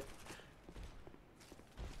quite right.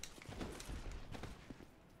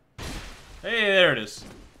 Hey, there it is.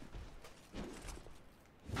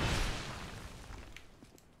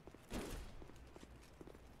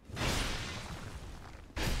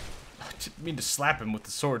 I didn't mean to slap him with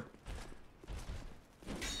the sword.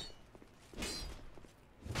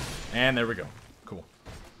 And there we go. Cool.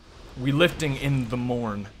 We lifting in the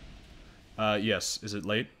morn. Yes. Is it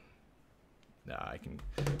late? Nah,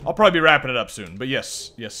 I'll probably be wrapping it up soon. But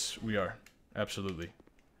yes, we are. Absolutely.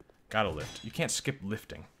 Gotta lift. You can't skip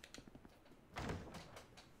lifting.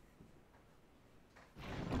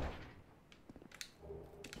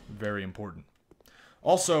 Very important.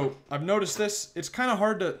 Also, I've noticed this. It's kind of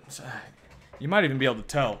hard to... You might even be able to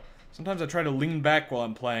tell. Sometimes I try to lean back while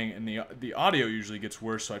I'm playing, and the audio usually gets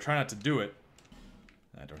worse, so I try not to do it.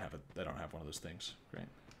 I don't have one of those things. Great.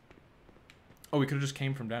 Oh, we could have just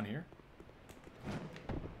came from down here?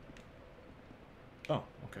 Oh,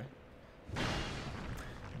 okay.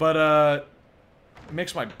 But, it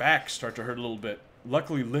makes my back start to hurt a little bit.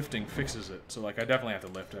 Luckily, lifting fixes it, so, like, I definitely have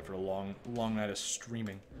to lift after a long night of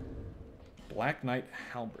streaming. Black Knight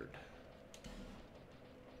Halberd.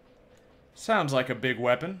 Sounds like a big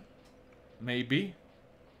weapon. Maybe.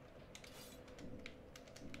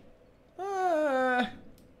 I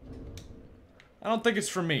don't think it's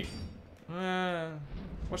for me.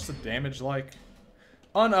 What's the damage like?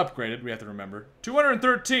 Unupgraded, we have to remember.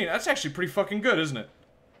 213! That's actually pretty fucking good, isn't it?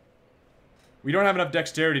 We don't have enough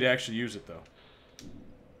dexterity to actually use it, though.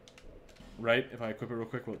 Right? If I equip it real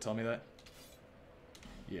quick, will it tell me that?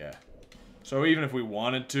 Yeah. So even if we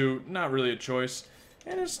wanted to, not really a choice.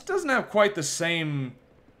 And it doesn't have quite the same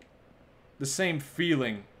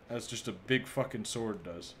feeling as just a big fucking sword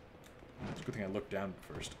does. It's a good thing I looked down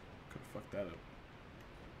first. Could've fucked that up.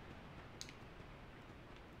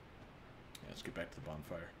 Yeah, let's get back to the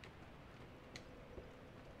bonfire.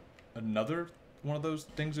 Another one of those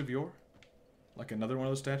things of yore? Like another one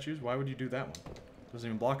of those statues? Why would you do that one? Doesn't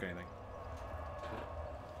even block anything.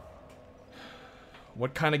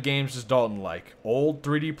 What kind of games does Dalton like? Old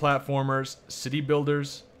 3D platformers, city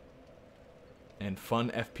builders, and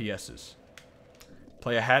fun FPSs.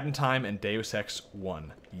 Play A Hat in Time and Deus Ex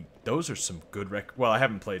 1. Those are some good well, I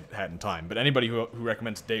haven't played Hat in Time, but anybody who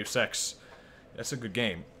recommends Deus Ex, that's a good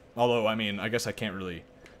game. Although, I mean, I guess I can't really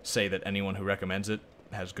say that anyone who recommends it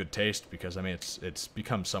has good taste, because, I mean, it's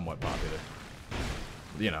become somewhat popular.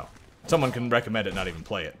 You know, someone can recommend it, not even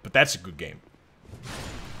play it, but that's a good game.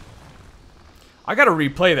 I gotta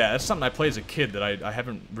replay that. That's something I played as a kid that I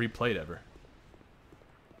haven't replayed ever.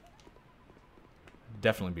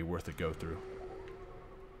 Definitely be worth a go through.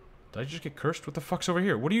 Did I just get cursed? What the fuck's over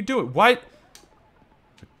here? What are you doing? Why? There's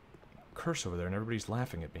a curse over there and everybody's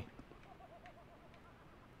laughing at me.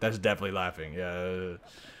 That's definitely laughing, yeah.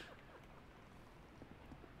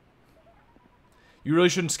 You really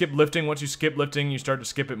shouldn't skip lifting. Once you skip lifting, you start to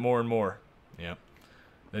skip it more and more. Yep.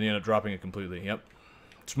 Then you end up dropping it completely. Yep.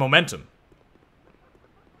 It's momentum.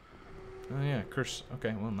 Oh yeah, curse.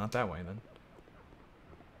 Okay, well, not that way then.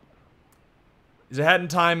 Is A Hat in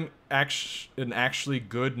Time an actually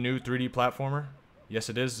good new 3D platformer? Yes,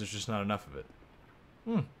 it is. There's just not enough of it.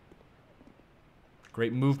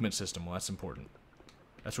 Great movement system. Well, that's important.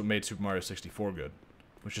 That's what made Super Mario 64 good.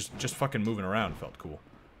 Which is just fucking moving around felt cool.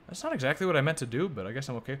 That's not exactly what I meant to do, but I guess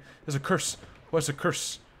I'm okay. There's a curse. What's a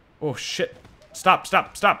curse? Oh, shit. Stop,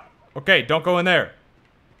 stop, stop. Okay, don't go in there.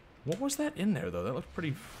 What was that in there, though? That looked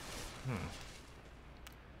pretty...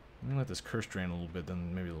 Let me let this curse drain a little bit,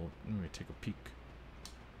 then maybe take a peek.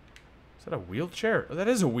 Is that a wheelchair? Oh, that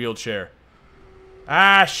is a wheelchair.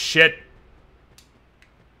 Ah, shit.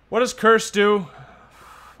 What does curse do?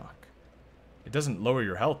 Fuck. It doesn't lower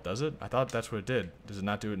your health, does it? I thought that's what it did. Does it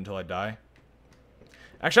not do it until I die?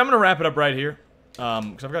 Actually, I'm gonna wrap it up right here.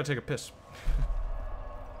 Because I've got to take a piss.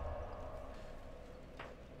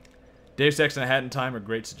 Deus Ex and A Hat in Time are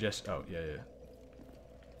great suggestions. Oh, yeah.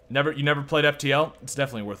 You never played FTL? It's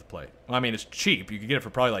definitely worth a play. Well, I mean, it's cheap. You could get it for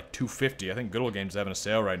probably like $2.50. I think Good Old Games is having a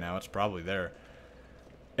sale right now. It's probably there.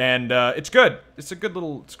 And it's good. It's a good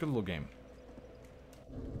little game.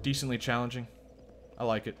 Decently challenging. I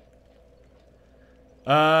like it.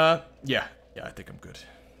 Yeah, I think I'm good.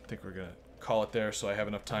 I think we're gonna call it there so I have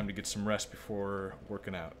enough time to get some rest before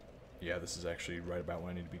working out. Yeah, this is actually right about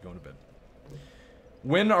when I need to be going to bed.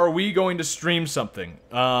 When are we going to stream something?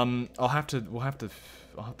 We'll have to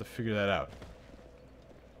figure that out.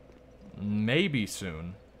 Maybe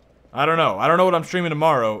soon. I don't know. I don't know what I'm streaming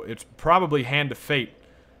tomorrow. It's probably Hand of Fate.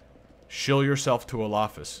 Shill yourself to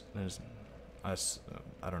Olafus.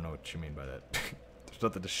 I don't know what you mean by that. There's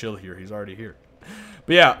nothing to shill here. He's already here.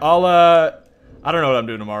 But yeah, I don't know what I'm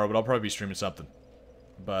doing tomorrow, but I'll probably be streaming something.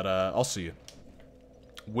 But I'll see you.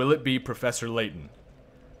 Will it be Professor Layton?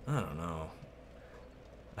 I don't know.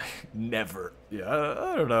 Never. Yeah,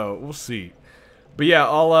 I don't know. We'll see. But yeah,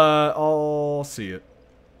 I'll see you.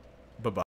 Bye-bye.